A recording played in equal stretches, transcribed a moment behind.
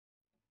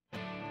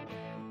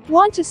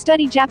Want to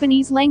study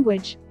Japanese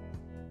language?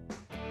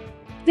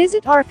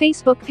 Visit our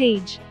Facebook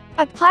page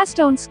at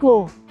Plastone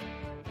School.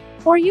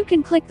 Or you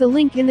can click the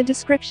link in the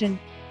description.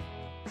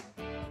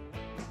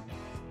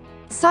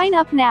 Sign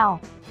up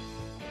now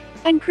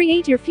and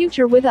create your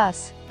future with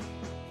us.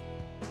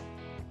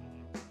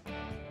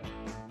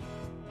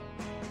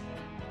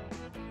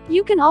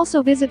 You can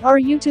also visit our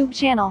YouTube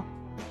channel.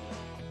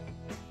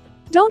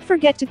 Don't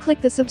forget to click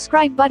the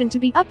subscribe button to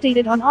be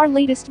updated on our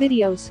latest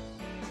videos.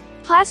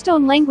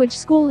 Plastone Language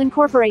School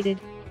Incorporated.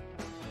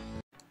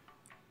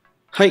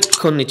 はい、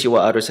こんにち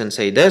は、アル先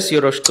生です。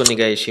よろしくお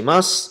願いし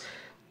ます。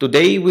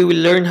Today we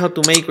will learn how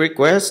to make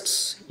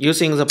requests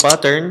using the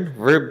pattern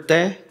Verb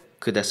て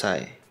くださ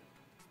い。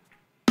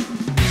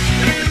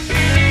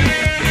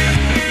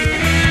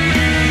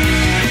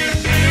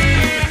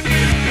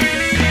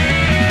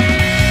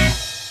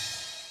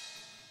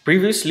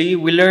Previously,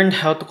 we learned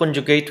how to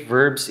conjugate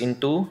verbs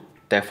into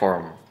te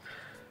form.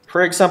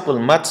 For example,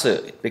 matsu,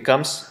 it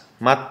becomes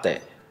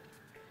matte.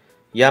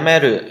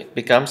 Yameru, it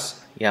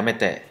becomes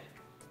yamete.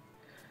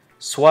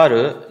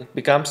 Swaru, it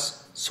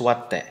becomes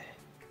swatte.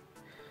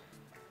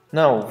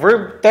 Now,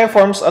 verb te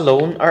forms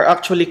alone are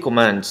actually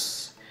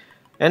commands,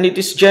 and it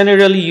is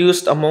generally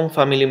used among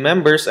family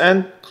members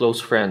and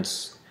close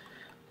friends.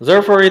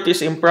 Therefore, it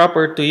is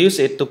improper to use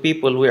it to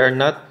people we are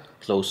not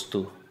close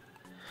to.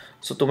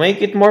 So to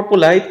make it more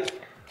polite,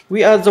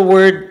 we add the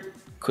word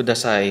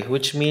kudasai,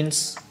 which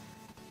means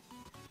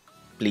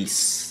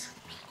please.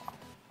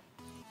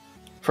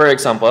 For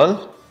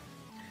example,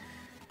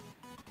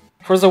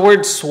 for the word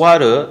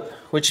swaru,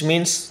 which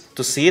means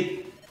to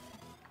sit,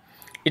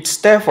 its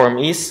te form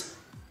is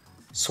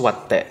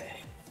swatte.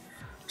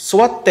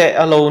 Swatte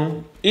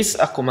alone is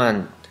a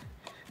command.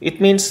 It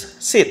means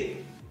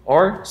sit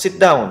or sit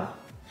down.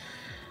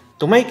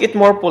 To make it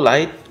more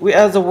polite, we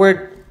add the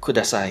word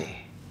kudasai.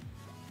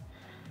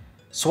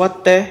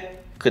 Swatte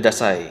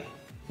kudasai,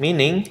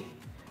 meaning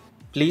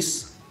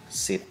please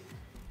sit.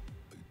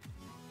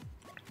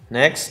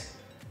 Next,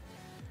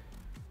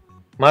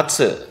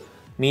 matsu,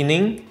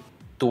 meaning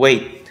to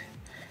wait.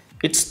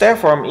 Its te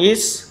form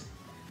is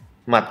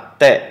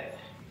matte.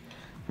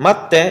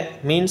 Matte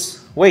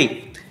means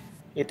wait.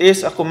 It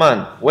is a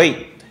command,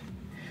 wait.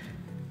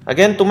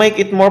 Again, to make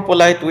it more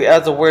polite, we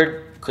add the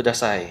word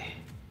kudasai.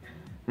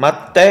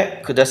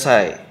 Matte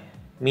kudasai,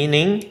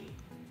 meaning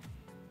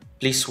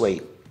please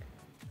wait.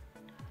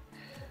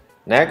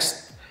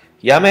 Next,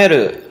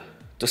 yameru,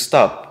 to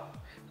stop.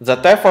 The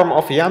te form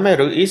of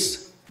yameru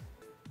is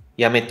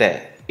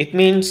yamete. It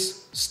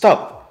means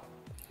stop.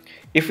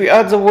 If we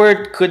add the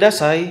word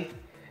kudasai,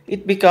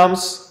 it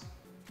becomes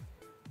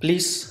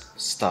please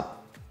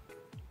stop.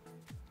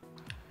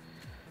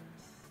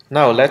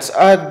 Now, let's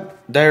add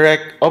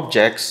direct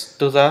objects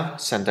to the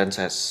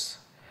sentences.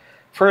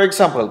 For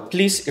example,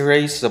 please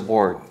erase the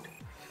board.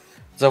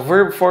 The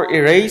verb for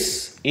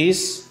erase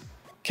is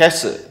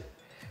kesu.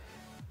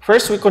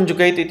 First, we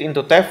conjugate it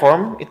into te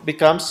form. It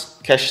becomes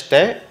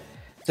keshite.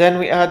 Then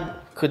we add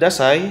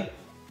kudasai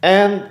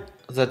and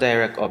the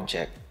direct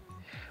object.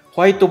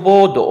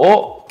 Whiteboard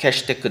o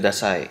keshite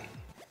kudasai.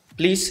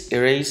 Please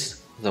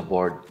erase the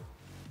board.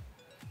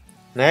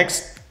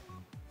 Next,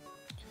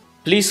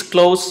 please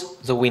close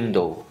the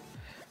window.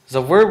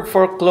 The verb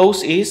for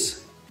close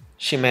is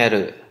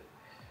shimeru.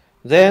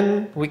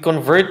 Then we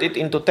convert it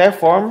into te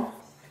form,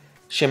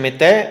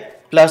 shimete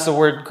plus the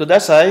word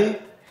kudasai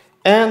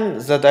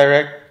and the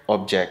direct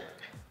object.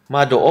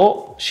 Mado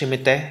o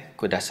shimete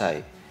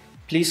kudasai.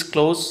 Please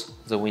close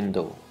the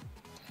window.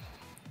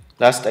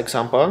 Last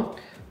example.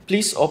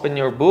 Please open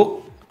your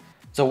book.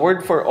 The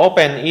word for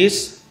open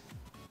is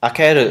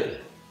akeru.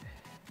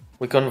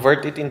 We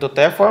convert it into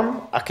te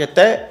form.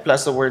 Akete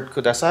plus the word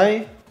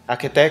kudasai.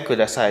 Akete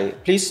kudasai.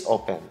 Please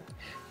open.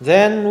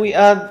 Then we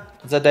add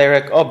the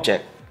direct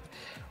object.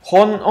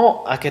 Hon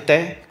o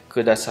akete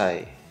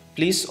kudasai.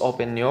 Please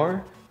open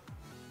your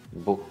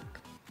book.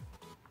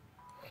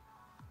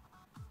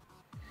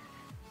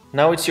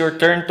 Now it's your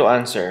turn to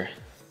answer.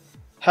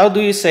 How do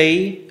you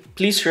say,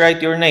 please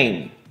write your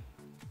name?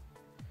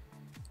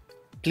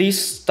 Please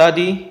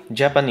study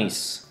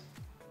Japanese.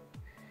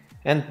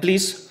 And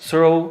please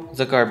throw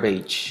the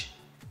garbage.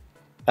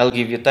 I'll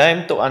give you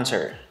time to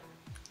answer.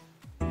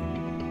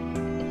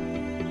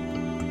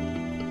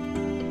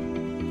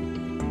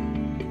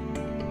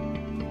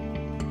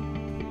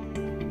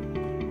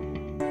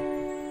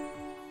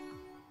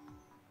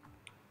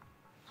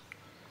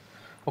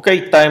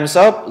 Okay, time's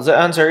up. The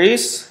answer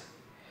is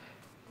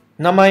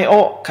Namae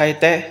o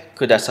kaete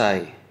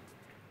kudasai.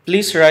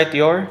 Please write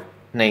your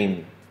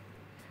name.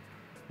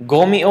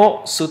 Gomi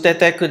o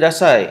sutete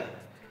kudasai.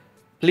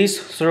 Please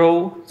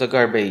throw the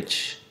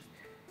garbage.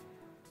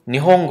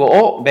 Nihongo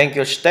o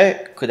benkyou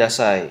shite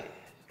kudasai.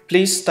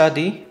 Please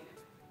study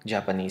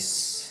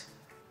Japanese.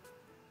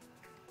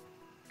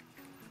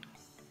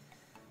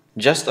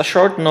 Just a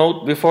short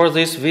note before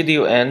this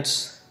video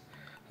ends.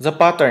 The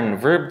pattern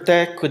verb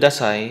te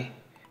kudasai,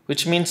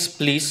 which means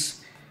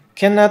please,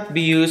 cannot be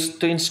used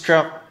to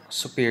instruct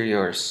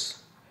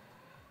superiors.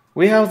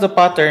 We have the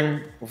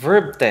pattern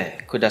verb te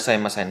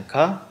kudasaimasen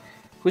ka,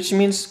 which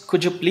means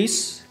could you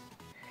please?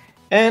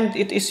 And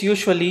it is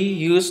usually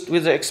used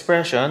with the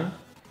expression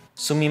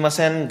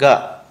sumimasen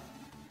ga,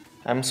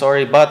 I'm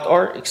sorry but,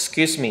 or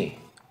excuse me.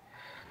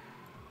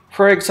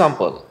 For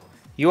example,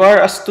 you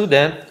are a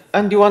student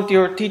and you want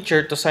your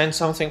teacher to sign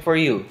something for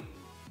you.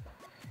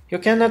 You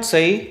cannot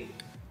say,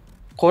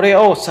 これ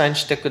をサイン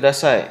してくだ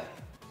さい.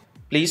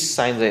 Please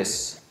sign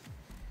this.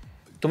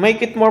 To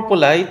make it more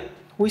polite,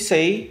 we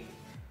say,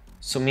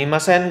 すみま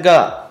せん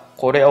が、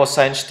これを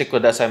サインしてく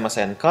ださいま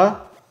せん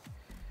か?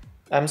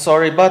 I'm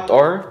sorry but,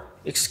 or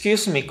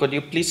excuse me, could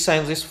you please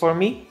sign this for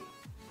me?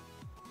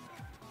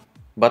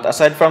 But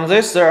aside from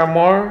this, there are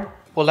more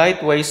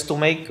polite ways to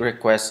make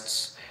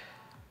requests.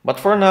 But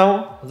for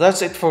now,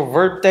 that's it for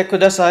verb te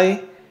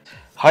kudasai.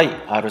 はい、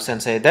R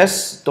先生で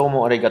す。どう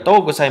もありがと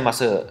うございま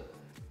す。